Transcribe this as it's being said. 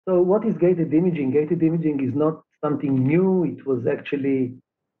So what is gated imaging? Gated imaging is not something new. It was actually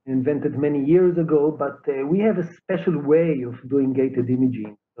invented many years ago, but we have a special way of doing gated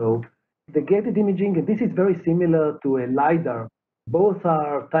imaging. So the gated imaging, and this is very similar to a LiDAR. Both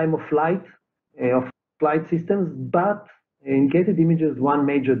are time of flight of flight systems, but in gated images, one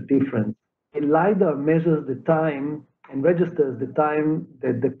major difference. A LiDAR measures the time and registers the time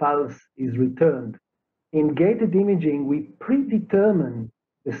that the pulse is returned. In gated imaging, we predetermine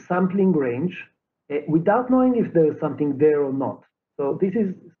the sampling range without knowing if there is something there or not. So this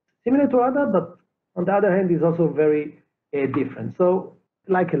is similar to other, but on the other hand, is also very different. So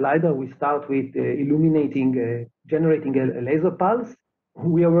like a LiDAR, we start with generating a laser pulse.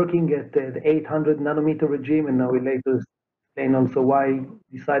 We are working at the 800 nanometer regime, and now we later explain also why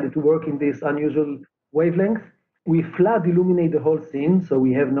we decided to work in this unusual wavelength. We flood illuminate the whole scene, so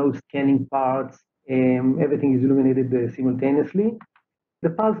we have no scanning parts. Everything is illuminated simultaneously. The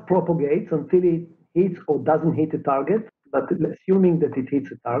pulse propagates until it hits or doesn't hit a target, but assuming that it hits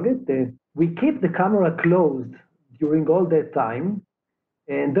a target, we keep the camera closed during all that time,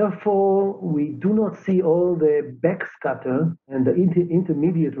 and therefore we do not see all the backscatter and the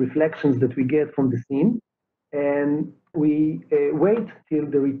intermediate reflections that we get from the scene. And we wait till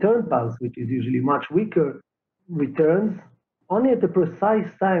the return pulse, which is usually much weaker, returns only at the precise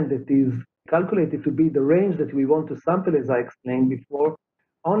time that is calculated to be the range that we want to sample, as I explained before.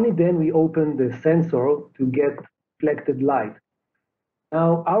 Only then we open the sensor to get reflected light.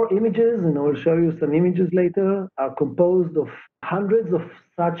 Now, our images, and I will show you some images later, are composed of hundreds of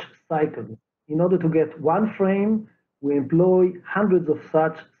such cycles. In order to get one frame, we employ hundreds of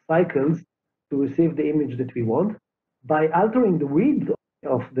such cycles to receive the image that we want. By altering the width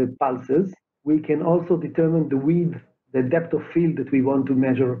of the pulses, we can also determine the width, the depth of field that we want to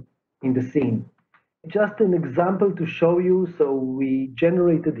measure in the scene. Just an example to show you. So we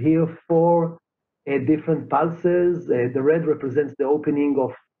generated here four different pulses. The red represents the opening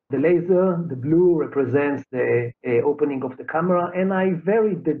of the laser, the blue represents the opening of the camera, and I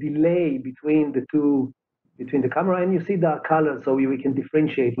varied the delay between the two, between the camera, and you see the color, so we can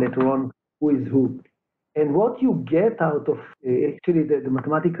differentiate later on who is who. And what you get out of, actually the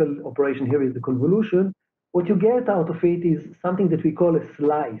mathematical operation here is the convolution. What you get out of it is something that we call a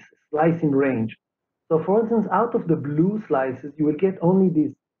slice in range. So for instance, out of the blue slices, you will get only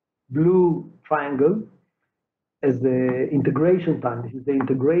this blue triangle as the integration time. This is the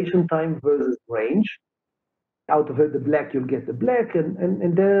integration time versus range. Out of it, the black, you'll get the black,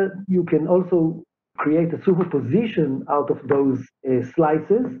 and there you can also create a superposition out of those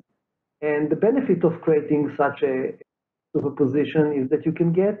slices. And the benefit of creating such a superposition is that you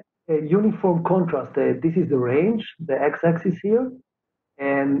can get a uniform contrast. This is the range, the x-axis here,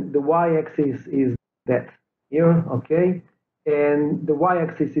 and the y-axis is that here, okay? And the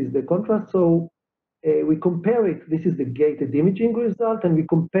y-axis is the contrast. So we compare it, this is the gated imaging result, and we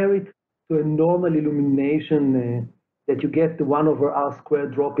compare it to a normal illumination that you get the 1 over r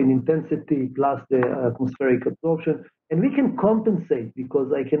squared drop in intensity plus the atmospheric absorption. And we can compensate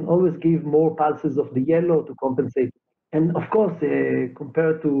because I can always give more pulses of the yellow to compensate. And of course,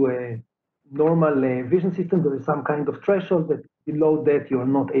 compared to a normal vision system, there is some kind of threshold that below that you are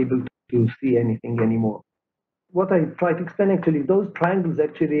not able to see anything anymore. What I try to explain actually, those triangles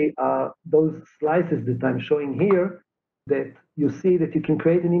actually are those slices that I'm showing here, that you see that you can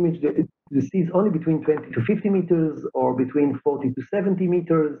create an image that you see is only between 20 to 50 meters or between 40 to 70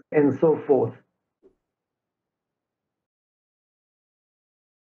 meters and so forth.